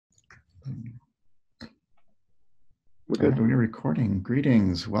good. We're recording.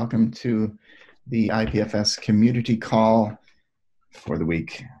 Greetings. Welcome to the IPFS community call for the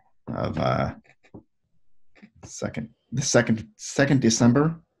week of 2nd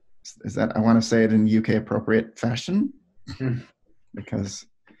December. Is that, I want to say it in UK appropriate fashion, because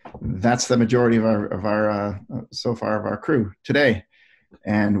that's the majority of our so far of our crew today.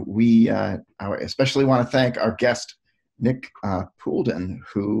 And we I especially want to thank our guest, Nick Poulden,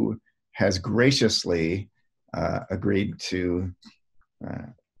 who has graciously agreed to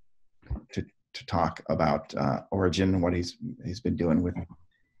talk about Origin, what he's been doing with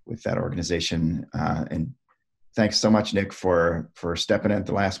that organization. And thanks so much, Nick, for stepping in at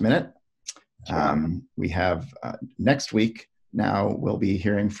the last minute. Sure. We have next week. Now we'll be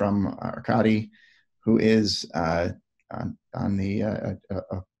hearing from Arkady, who is on the a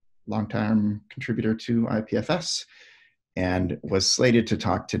long-time contributor to IPFS, and was slated to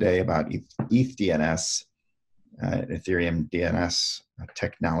talk today about ETH-DNS, Ethereum DNS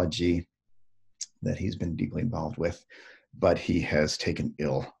technology that he's been deeply involved with, but he has taken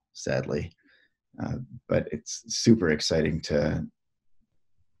ill, sadly. But it's super exciting to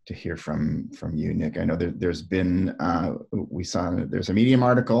hear from you, Nick. I know there's been, we saw there's a Medium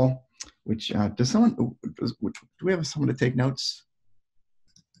article, which do we have someone to take notes?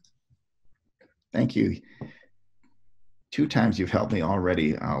 Thank you. 2 times you've helped me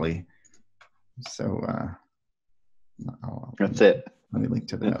already, Ollie. So that's it. Let me link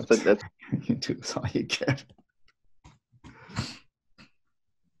to the notes. You do this all you can.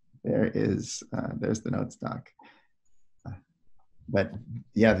 There's the notes doc. But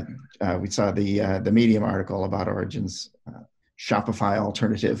yeah, we saw the Medium article about Origin's Shopify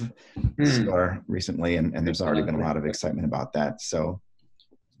alternative store recently, and there's already been a lot of excitement about that. So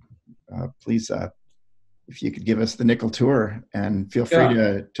please, if you could give us the nickel tour, and feel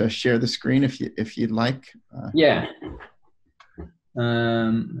free to share the screen if you'd like. Yeah.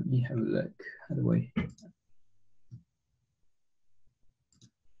 Let me have a look. How do we?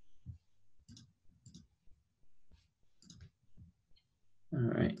 All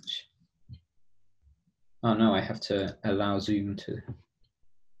right. Oh no, I have to allow Zoom to.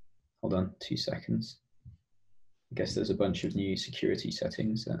 Hold on 2 seconds. I guess there's a bunch of new security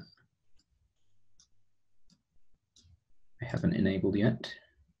settings that I haven't enabled yet.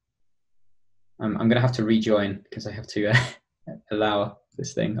 I'm going to have to rejoin because I have to allow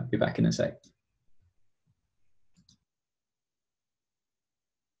this thing. I'll be back in a sec.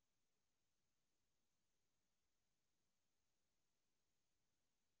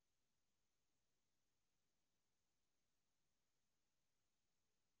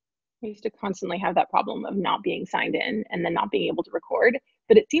 I used to constantly have that problem of not being signed in and then not being able to record.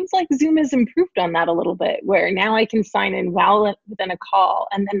 But it seems like Zoom has improved on that a little bit, where now I can sign in while within a call,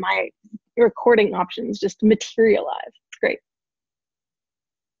 and then my recording options just materialize. It's great.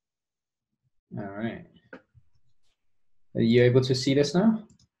 All right. Are you able to see this now?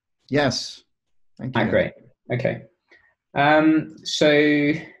 Yes. Thank you. Great. Okay.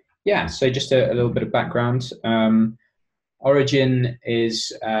 So just a little bit of background. Origin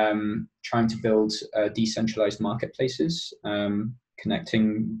is trying to build decentralized marketplaces,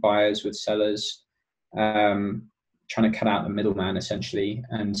 connecting buyers with sellers, trying to cut out the middleman essentially,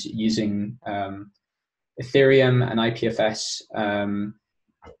 and using Ethereum and IPFS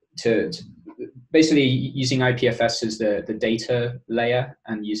to basically using IPFS as the data layer,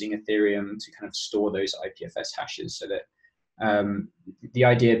 and using Ethereum to kind of store those IPFS hashes, so that the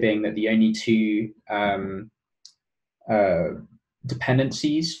idea being that the only 2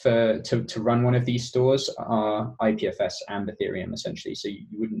 dependencies to run one of these stores are IPFS and Ethereum, essentially. So you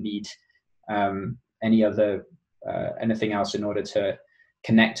wouldn't need any other anything else in order to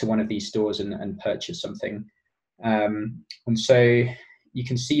connect to one of these stores and purchase something. And so you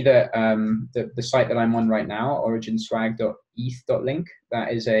can see that the site that I'm on right now, originswag.eth.link,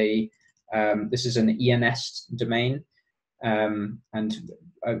 that is this is an ENS domain. And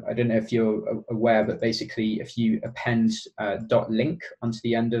I don't know if you're aware, but basically if you append .link onto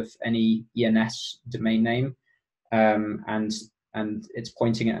the end of any ENS domain name, and it's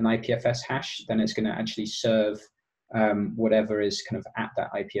pointing at an IPFS hash, then it's going to actually serve whatever is kind of at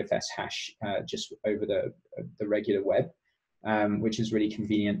that IPFS hash just over the regular web, which is really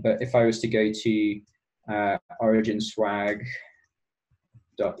convenient. But if I was to go to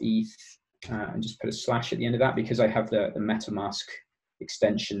originswag.eth, and just put a slash at the end of that, because I have the MetaMask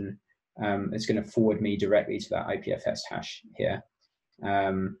extension, it's going to forward me directly to that IPFS hash here,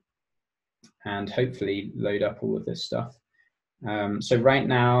 and hopefully load up all of this stuff. So right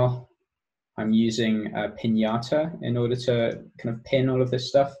now I'm using Pinata in order to kind of pin all of this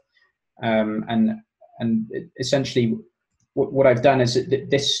stuff, and essentially what I've done is that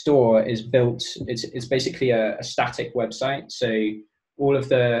this store is built, it's basically a static website. So all of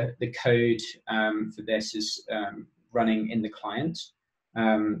the code for this is running in the client.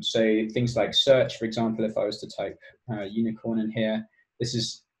 So things like search, for example, if I was to type unicorn in here, this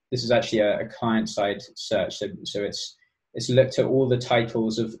is actually a client-side search. So it's looked at all the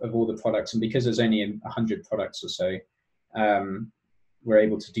titles of all the products, and because there's only 100 products or so, we're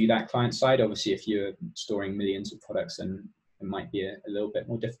able to do that client-side. Obviously, if you're storing millions of products, then it might be a little bit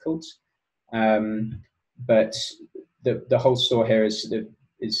more difficult. But the whole store here is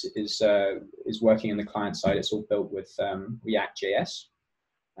working in the client side. It's all built with React.js.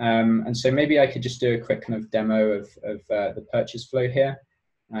 And so maybe I could just do a quick kind of demo of the purchase flow here.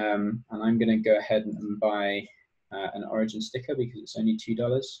 And I'm going to go ahead and buy an origin sticker because it's only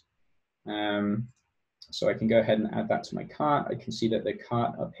 $2. So I can go ahead and add that to my cart. I can see that the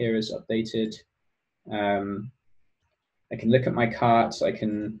cart up here is updated. I can look at my cart. I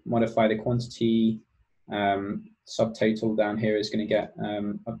can modify the quantity. Subtotal down here is going to get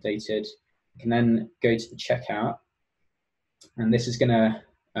updated. I can then go to the checkout, and this is going to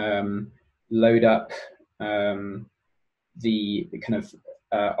load up the kind of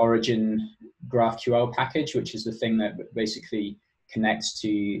origin GraphQL package, which is the thing that basically connects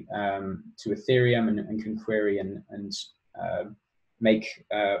to Ethereum and can query and make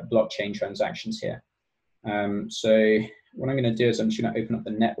blockchain transactions here. So what I'm going to do is I'm just going to open up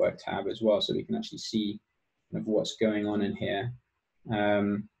the network tab as well, so we can actually see kind of what's going on in here.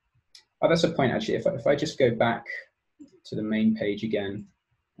 Oh, that's a point actually. If I just go back to the main page again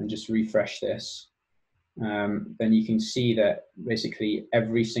and just refresh this, then you can see that basically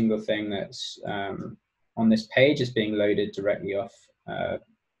every single thing that's on this page is being loaded directly off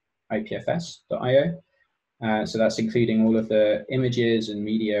IPFS.io. So that's including all of the images and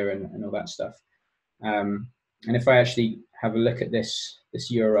media and all that stuff. And if I actually have a look at this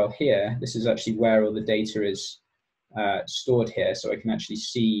URL here, this is actually where all the data is stored here. So I can actually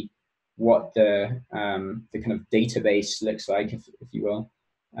see what the kind of database looks like, if you will.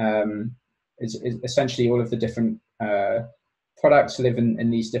 Is essentially all of the different products live in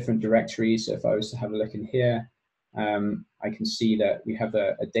these different directories. So if I was to have a look in here, I can see that we have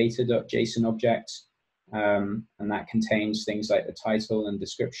a data.json object, and that contains things like the title and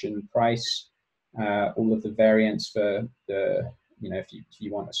description, price, all of the variants for the, if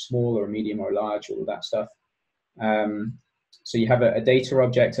you want a small or a medium or a large, all of that stuff. So you have a data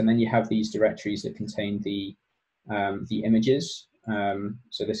object, and then you have these directories that contain the images.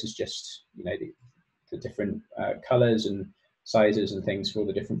 So this is just, the different colors and sizes and things for all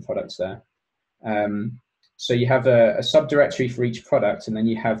the different products there. So you have a subdirectory for each product, and then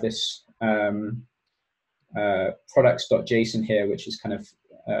you have this products.json here, which is kind of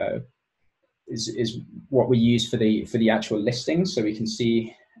is what we use for the actual listings. So we can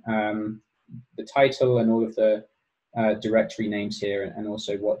see the title and all of the directory names here, and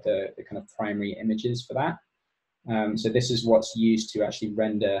also what the kind of primary image is for that. So this is what's used to actually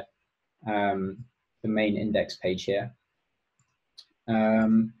render the main index page here.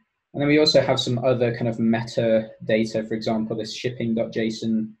 And then we also have some other kind of metadata. For example, this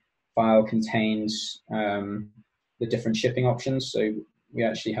shipping.json file contains the different shipping options. So we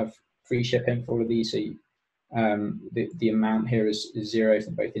actually have free shipping for all of these. So the amount here is 0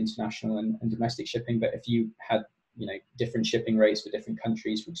 for both international and domestic shipping. But if you had different shipping rates for different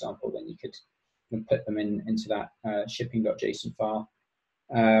countries, for example, then you could put them into that shipping.json file.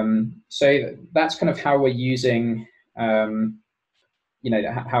 So that's kind of how we're using, how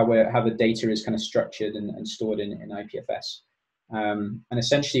the data is kind of structured and stored in IPFS. And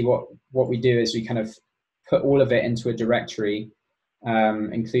essentially what we do is we kind of put all of it into a directory,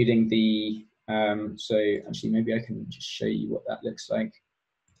 including the, so actually maybe I can just show you what that looks like.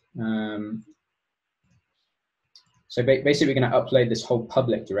 So basically we're going to upload this whole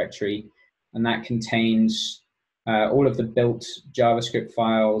public directory, and that contains all of the built JavaScript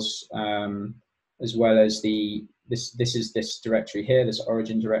files, as well as this is this directory here, this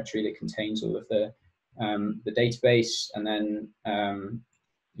origin directory that contains all of the database, and then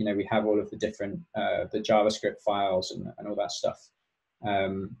we have all of the different the JavaScript files and all that stuff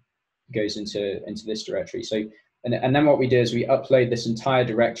goes into this directory. So and then what we do is we upload this entire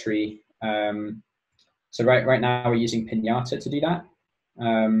directory. So right now we're using Pinata to do that.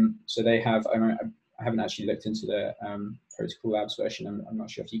 So they have, I haven't actually looked into the Protocol Labs version. I'm not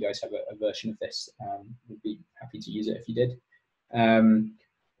sure if you guys have a version of this. Would be happy to use it if you did.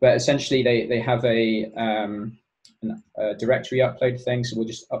 But essentially they have a directory upload thing. So we'll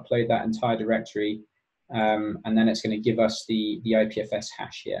just upload that entire directory, and then it's going to give us the IPFS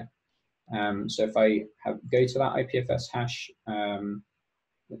hash here. So if I go to that IPFS hash,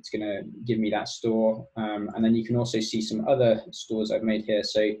 it's going to give me that store. And then you can also see some other stores I've made here.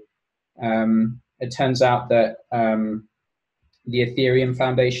 So it turns out that the Ethereum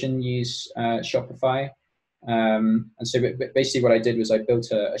Foundation use Shopify. And so basically what I did was I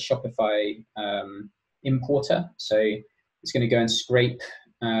built a Shopify importer. So it's going to go and scrape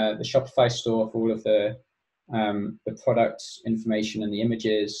the Shopify store for all of the product information and the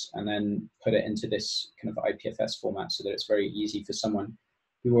images, and then put it into this kind of IPFS format so that it's very easy for someone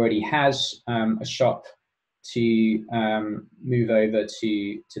who already has a shop to move over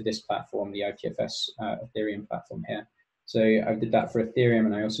to this platform, the IPFS Ethereum platform here. So I did that for Ethereum,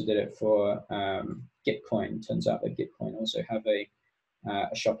 and I also did it for Gitcoin. Turns out that Gitcoin also have a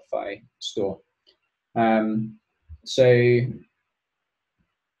Shopify store. So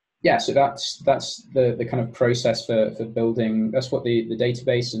yeah, so that's the kind of process for building. That's what the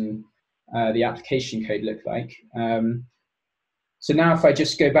database and the application code look like. So now if I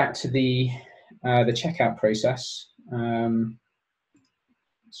just go back to the checkout process,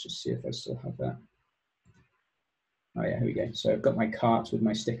 let's just see if I still have that. Oh yeah, here we go. So I've got my cart with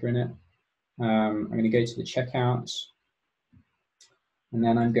my sticker in it. I'm going to go to the checkout, and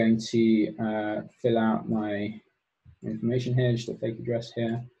then I'm going to fill out my information here, just a fake address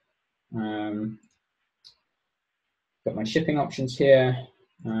here. Got my shipping options here.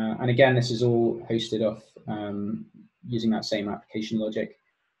 And again, this is all hosted off using that same application logic.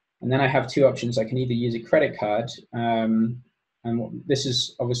 And then I have two options. I can either use a credit card, and this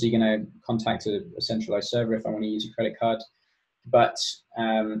is obviously going to contact a centralized server if I want to use a credit card, but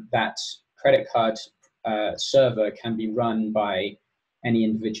that credit card server can be run by any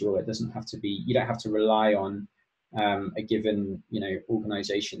individual. It doesn't have to be, you don't have to rely on a given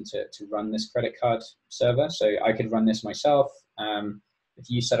organization to run this credit card server. So I could run this myself. If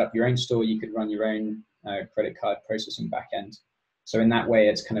you set up your own store, you could run your own credit card processing backend. So in that way,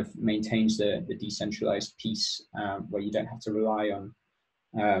 it's kind of maintains the decentralized piece where you don't have to rely on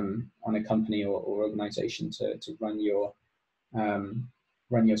a company or organization to run your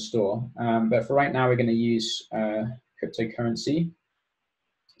store. But for right now, we're going to use cryptocurrency.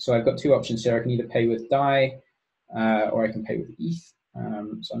 So I've got two options here. I can either pay with DAI or I can pay with ETH.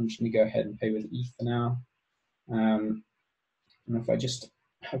 So I'm just going to go ahead and pay with ETH for now. And if I just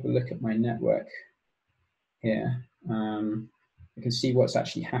have a look at my network here, I can see what's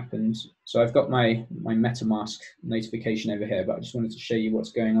actually happened. So I've got my MetaMask notification over here, but I just wanted to show you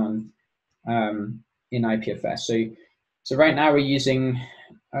what's going on in IPFS. So right now we're using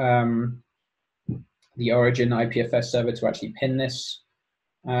the Origin IPFS server to actually pin this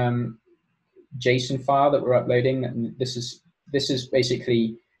JSON file that we're uploading. And this is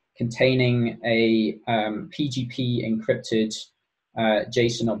basically containing a PGP encrypted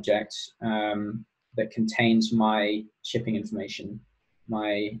JSON object that contains my shipping information,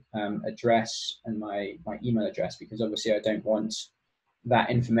 my address, and my email address, because obviously I don't want that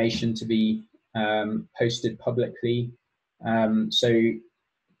information to be posted publicly. So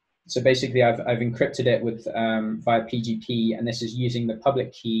basically I've encrypted it with via PGP, and this is using the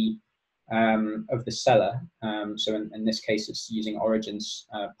public key of the seller. So in this case, it's using Origin's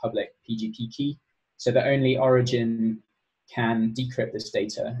public PGP key, so that only Origin can decrypt this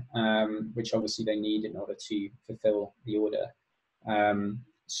data, which obviously they need in order to fulfill the order. And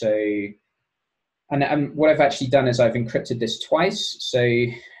what I've actually done is I've encrypted this twice. So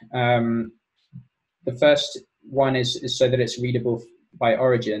the first one is so that it's readable by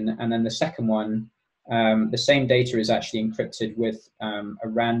Origin, and then the second one, the same data is actually encrypted with a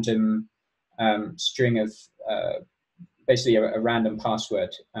random string of basically a random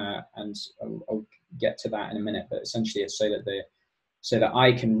password, and I'll get to that in a minute. But essentially, it's so that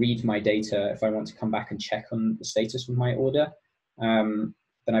I can read my data if I want to come back and check on the status of my order. Then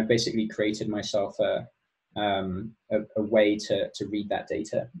I've basically created myself a way to read that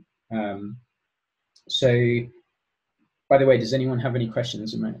data. So, by the way, does anyone have any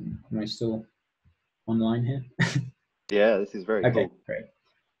questions? Am I still online here? Yeah, this is very okay, cool. Great.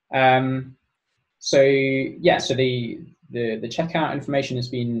 So yeah, so the checkout information has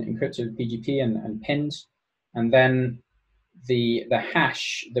been encrypted with PGP and pinned, and then the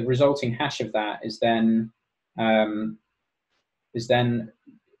hash, the resulting hash of that is then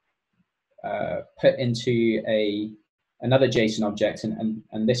put into another JSON object,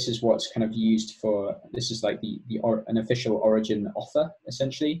 and this is what's kind of used for, this is like an official Origin offer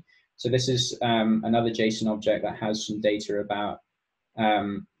essentially. So this is another JSON object that has some data about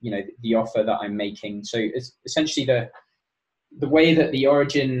the offer that I'm making. So it's essentially the way that the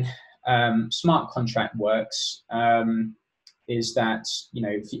Origin smart contract works is that, you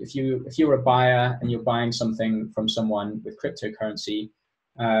know, if you're a buyer and you're buying something from someone with cryptocurrency,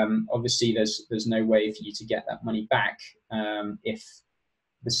 obviously there's no way for you to get that money back if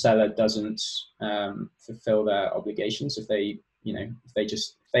the seller doesn't fulfill their obligations. If they, you know, if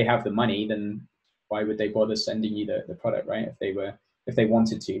they have the money, then why would they bother sending you the product, right? If they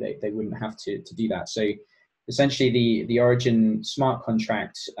wanted to, they wouldn't have to do that. So essentially the Origin smart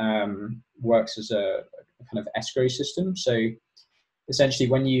contract works as a kind of escrow system. So essentially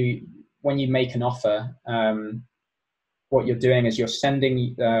when you make an offer, what you're doing is you're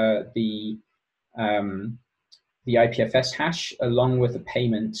sending the IPFS hash along with the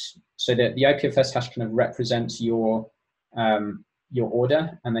payment, so that the IPFS hash kind of represents your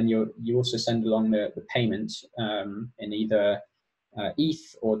order, and then you also send along the payment in either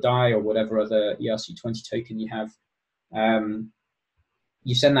ETH or DAI or whatever other ERC20 token you have.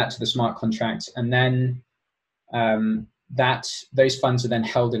 You send that to the smart contract, and then those funds are then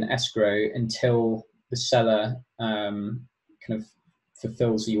held in escrow until the seller kind of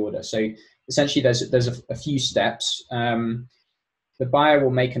fulfills the order. So essentially there's a few steps. The buyer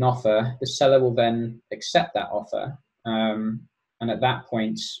will make an offer, the seller will then accept that offer, and at that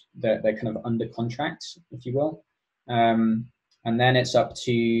point they're kind of under contract, if you will, and then it's up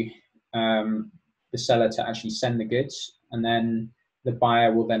to the seller to actually send the goods, and then the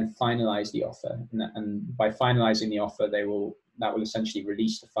buyer will then finalize the offer, and by finalizing the offer that will essentially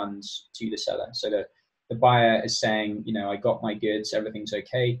release the funds to the seller. So that the buyer is saying, you know, I got my goods, everything's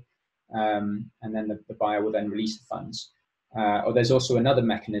okay, and then the buyer will then release the funds. Or there's also another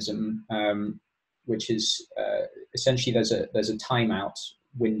mechanism, which is essentially there's a timeout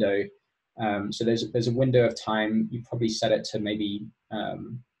window. So there's a window of time. You probably set it to maybe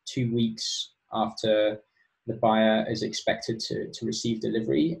 2 weeks after the buyer is expected to receive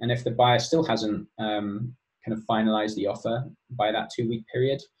delivery, and if the buyer still hasn't kind of finalized the offer by that 2 week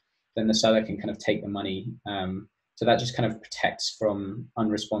period, then the seller can kind of take the money. So that just kind of protects from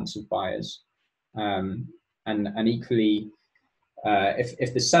unresponsive buyers. And equally,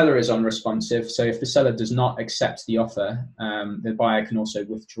 if the seller is unresponsive, so if the seller does not accept the offer, the buyer can also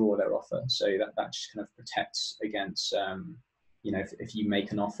withdraw their offer. So that just kind of protects against, you know, if you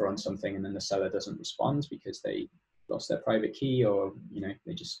make an offer on something and then the seller doesn't respond because they lost their private key, or, you know,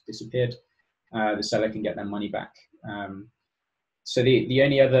 they just disappeared, the seller can get their money back. So the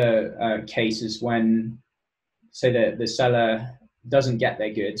only other case is when, say that the seller doesn't get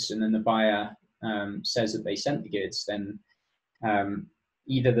their goods and then the buyer says that they sent the goods, then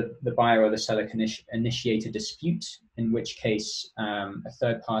either the buyer or the seller can initiate a dispute, in which case a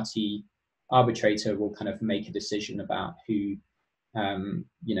third party arbitrator will kind of make a decision about who,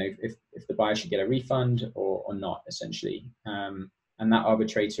 you know, if the buyer should get a refund or not, essentially. And that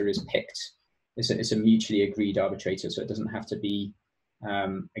arbitrator is picked. It's a mutually agreed arbitrator, so it doesn't have to be,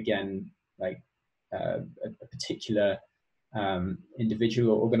 again, like a particular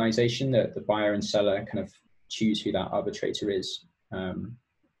individual or organization. That the buyer and seller kind of choose who that arbitrator is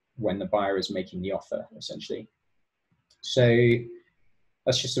when the buyer is making the offer, essentially. So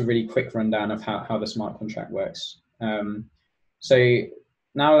that's just a really quick rundown of how the smart contract works. So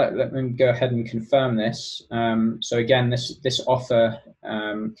now let me go ahead and confirm this. So again, this offer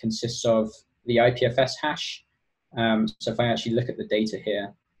consists of the IPFS hash. So if I actually look at the data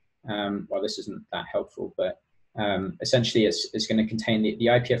here, well, this isn't that helpful, but essentially it's going to contain the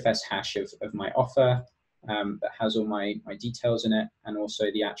IPFS hash of my offer that has all my details in it, and also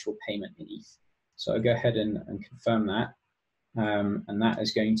the actual payment in ETH. So I'll go ahead and confirm that. And that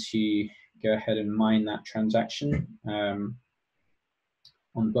is going to go ahead and mine that transaction on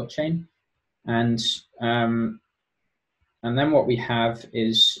the blockchain. And then what we have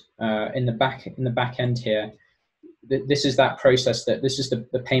is in the back end here, this is that process, this is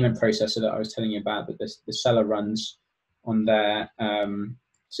the payment processor that I was telling you about, that the seller runs on their,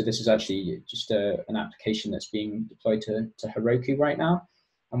 so this is actually just an application that's being deployed to Heroku right now.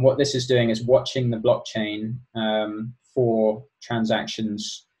 And what this is doing is watching the blockchain for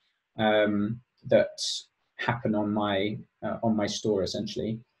transactions that happen on my store,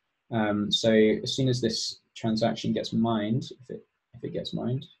 essentially. So as soon as this transaction gets mined, if it gets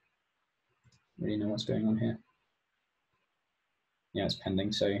mined, I don't really know what's going on here. Yeah, it's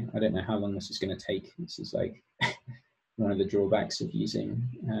pending, so I don't know how long this is going to take. This is like one of the drawbacks of using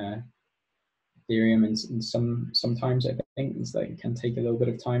Ethereum, and sometimes I think it's like it can take a little bit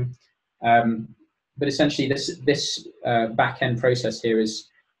of time. But essentially, this back-end process here is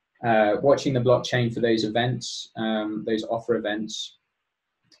watching the blockchain for those events, those offer events,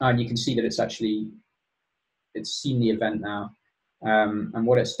 and you can see that it's seen the event now. And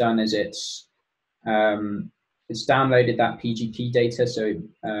what it's done is it's it's downloaded that PGP data, so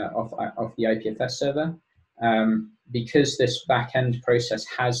off the IPFS server. Because this backend process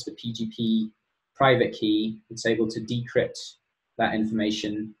has the PGP private key, it's able to decrypt that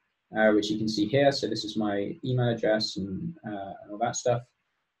information, which you can see here. So this is my email address and all that stuff.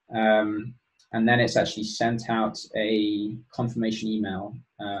 And then it's actually sent out a confirmation email.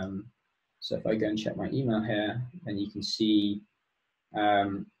 So if I go and check my email here, then you can see,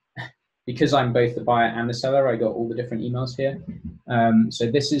 because I'm both the buyer and the seller, I got all the different emails here.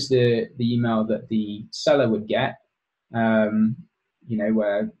 So this is the email that the seller would get, you know,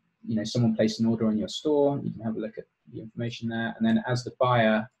 where, you know, someone placed an order on your store. You can have a look at the information there. And then as the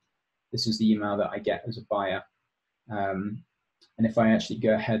buyer, this is the email that I get as a buyer. And if I actually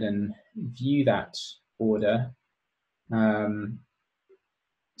go ahead and view that order,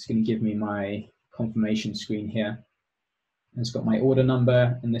 it's going to give me my confirmation screen here. And it's got my order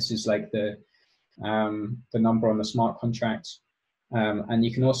number, and this is like the number on the smart contract. And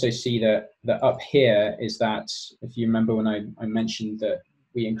you can also see that up here is that, if you remember when I mentioned that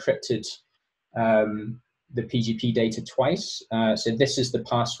we encrypted the PGP data twice. So this is the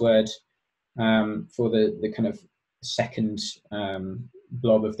password for the kind of second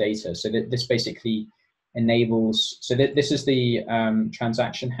blob of data. So this basically enables, so this is the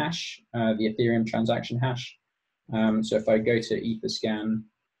transaction hash, the Ethereum transaction hash. So if I go to Etherscan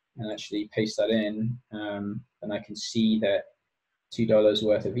and actually paste that in, then I can see that $2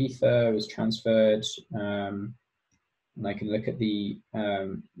 worth of Ether was transferred. And I can look at the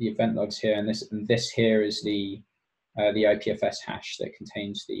event logs here, and this here is the IPFS hash that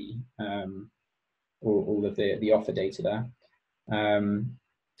contains the all of the offer data there.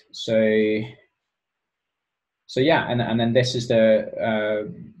 So yeah, and then this is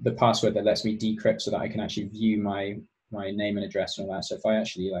the password that lets me decrypt so that I can actually view my name and address and all that. So if I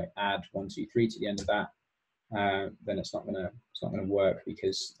actually like add 123 to the end of that, then it's not gonna work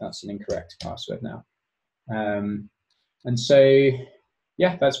because that's an incorrect password now. And so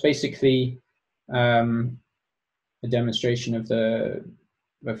yeah, that's basically a demonstration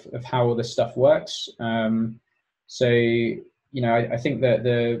of how all this stuff works. So you know, I think that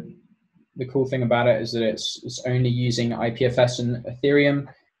the cool thing about it is that it's only using IPFS and Ethereum,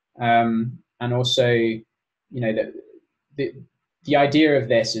 and also, you know, that the idea of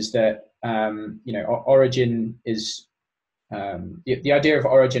this is that you know, Origin is the idea of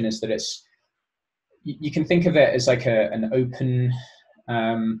Origin is that it's, you can think of it as like an open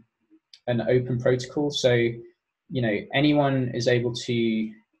protocol. So you know, anyone is able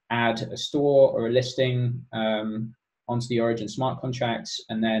to add a store or a listing onto the Origin smart contracts,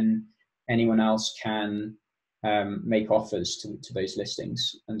 and then anyone else can make offers to those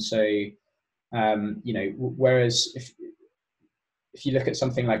listings. And so you know, whereas if you look at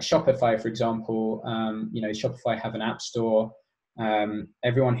something like Shopify, for example, you know, Shopify have an app store.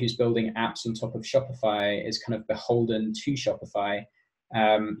 Everyone who's building apps on top of Shopify is kind of beholden to Shopify.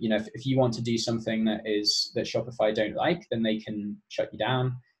 You know, if you want to do something that Shopify don't like, then they can shut you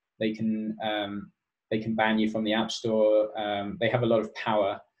down. They can ban you from the app store. They have a lot of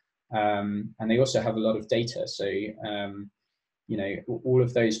power, and they also have a lot of data. So you know, all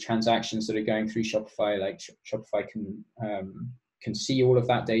of those transactions that are going through Shopify, like Shopify can see all of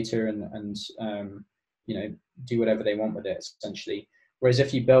that data and you know, do whatever they want with it, essentially. Whereas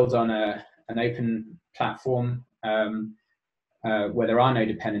if you build on an open platform where there are no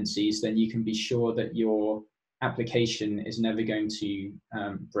dependencies, then you can be sure that your application is never going to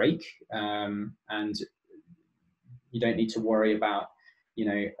break, and you don't need to worry about, you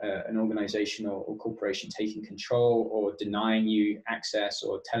know, an organization or corporation taking control or denying you access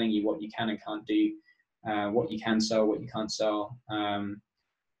or telling you what you can and can't do, what you can sell, what you can't sell.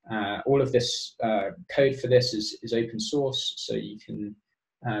 All of this code for this is open source, so you can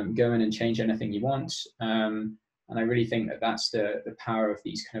go in and change anything you want. And I really think that that's the power of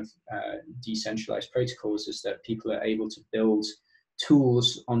these kind of decentralized protocols, is that people are able to build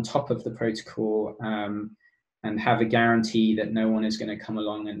tools on top of the protocol and have a guarantee that no one is going to come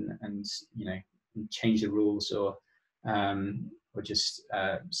along and you know, change the rules or just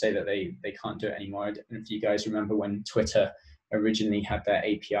say that they can't do it anymore. I don't know if you guys remember when Twitter originally had their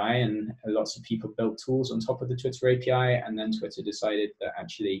API, and lots of people built tools on top of the Twitter API, and then Twitter decided that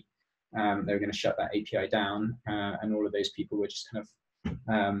actually they were going to shut that API down, and all of those people were just kind of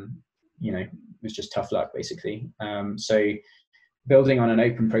you know, it was just tough luck, basically. So building on an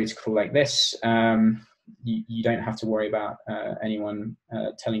open protocol like this, you don't have to worry about anyone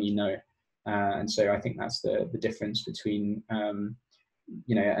telling you no. And so I think that's the difference between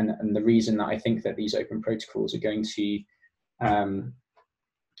you know, and the reason that I think that these open protocols are going to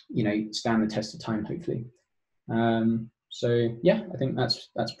you know, stand the test of time, hopefully. So yeah, I think that's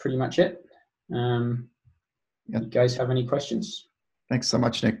pretty much it. Yeah. You guys have any questions? Thanks so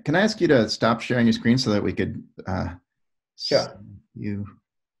much, Nick. Can I ask you to stop sharing your screen so that we could Sure. you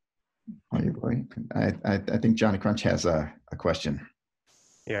while you're going? I think Johnny Crunch has a question.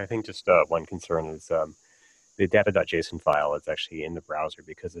 Yeah, I think just one concern is the data.json file is actually in the browser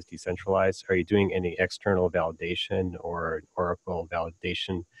because it's decentralized. Are you doing any external validation or Oracle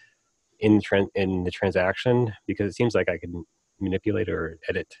validation in the transaction? Because it seems like I can manipulate or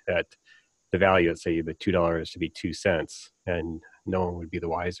edit that the value, let's say the $2 to be 2 cents, and no one would be the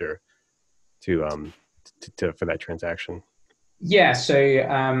wiser to for that transaction. Yeah.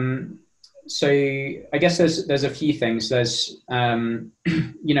 So I guess there's a few things. There's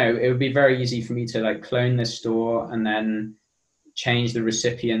it would be very easy for me to like clone this store and then change the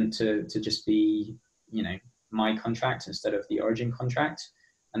recipient to just be my contract instead of the origin contract,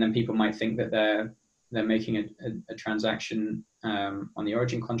 and then people might think that they're making a transaction on the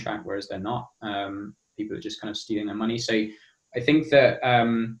origin contract, whereas they're not. People are just kind of stealing their money. So I think that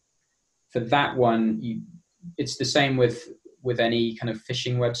for that one, it's the same with any kind of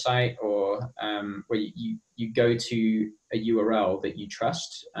phishing website or where you go to a URL that you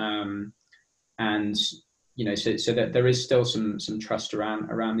trust, and so that there is still some trust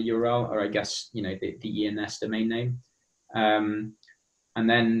around the URL, or I guess the ENS domain name, and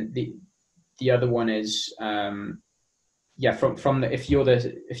then the other one is from the if you're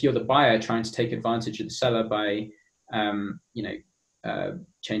the buyer trying to take advantage of the seller by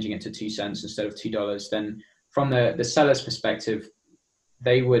changing it to 2 cents instead of $2, then from the seller's perspective,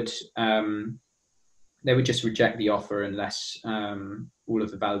 they would just reject the offer unless all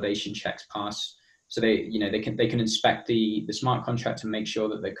of the validation checks pass. So they can inspect the smart contract and make sure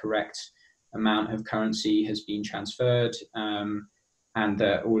that the correct amount of currency has been transferred, and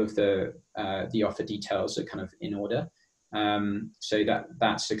that all of the offer details are kind of in order. So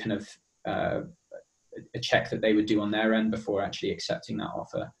that's a kind of a check that they would do on their end before actually accepting that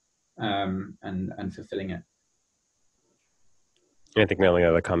offer and fulfilling it. I think my only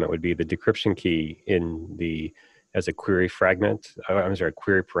other comment would be the decryption key as a query fragment. I'm sorry,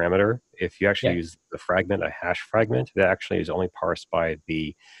 query parameter. If you actually use the fragment, a hash fragment, that actually is only parsed by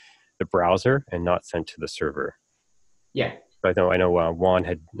the browser and not sent to the server. Yeah. I know Juan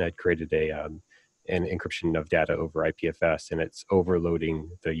had created an encryption of data over IPFS, and it's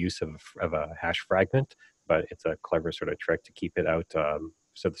overloading the use of a hash fragment, but it's a clever sort of trick to keep it out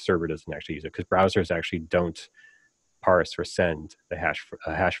so the server doesn't actually use it, because browsers actually don't parse or send a hash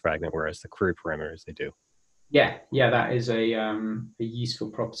fragment, whereas the query parameters they do. Yeah, that is a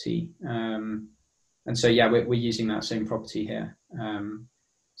useful property, and so we're using that same property here,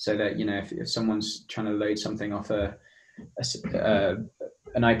 so that if someone's trying to load something off an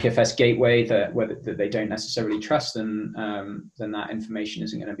IPFS gateway that they don't necessarily trust, then that information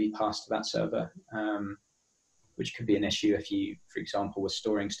isn't going to be passed to that server, which could be an issue if you, for example, were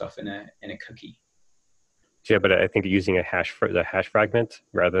storing stuff in a cookie. Yeah, but I think using the hash fragment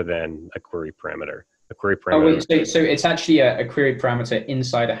rather than a query parameter. A query parameter. So it's actually a query parameter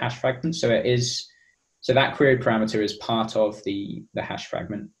inside a hash fragment. So that query parameter is part of the hash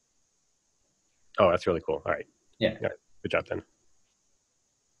fragment. Oh, that's really cool. All right. Yeah. Good job, then.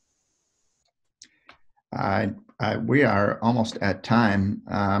 We are almost at time.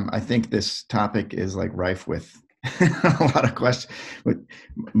 I think this topic is like rife with a lot of questions.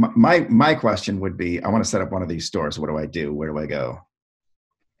 My question would be, I want to set up one of these stores. What do I do? Where do I go?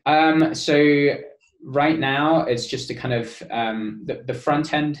 So right now it's just a kind of the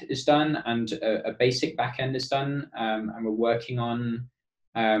front end is done and a basic back end is done, and we're working on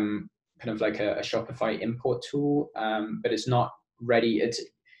kind of like a Shopify import tool, but it's not ready.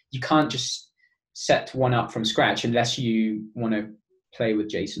 You can't just set one up from scratch unless you want to play with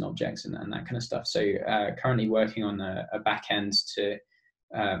JSON objects and that kind of stuff. So currently working on a back end to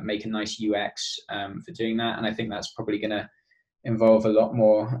make a nice UX for doing that, and I think that's probably going to involve a lot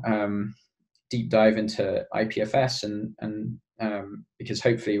more deep dive into IPFS and because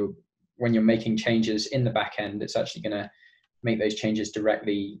hopefully when you're making changes in the back end, it's actually going to make those changes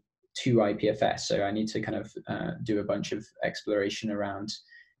directly to IPFS. So I need to kind of do a bunch of exploration around,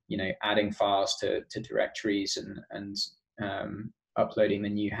 adding files to directories and uploading the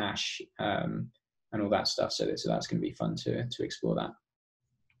new hash and all that stuff. So that's going to be fun to explore that.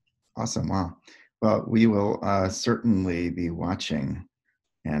 Awesome. Wow. Well, we will certainly be watching,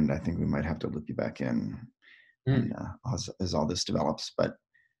 and I think we might have to loop you back in as all this develops. But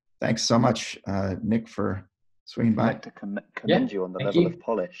thanks so much, Nick, for swinging by. I'd like to commend you on the level of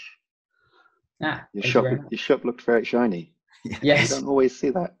polish. Your shop looked very shiny. Yes. You don't always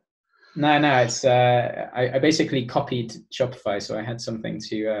see that. No, it's I basically copied Shopify, so I had something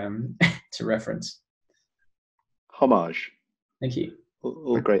to to reference. Homage. Thank you.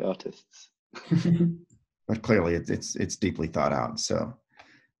 All great artists. But clearly, it's deeply thought out. So,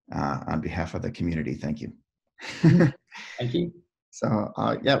 on behalf of the community, thank you. Thank you. So,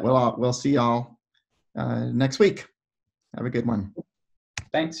 yeah, we'll see y'all next week. Have a good one.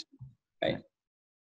 Thanks. Bye.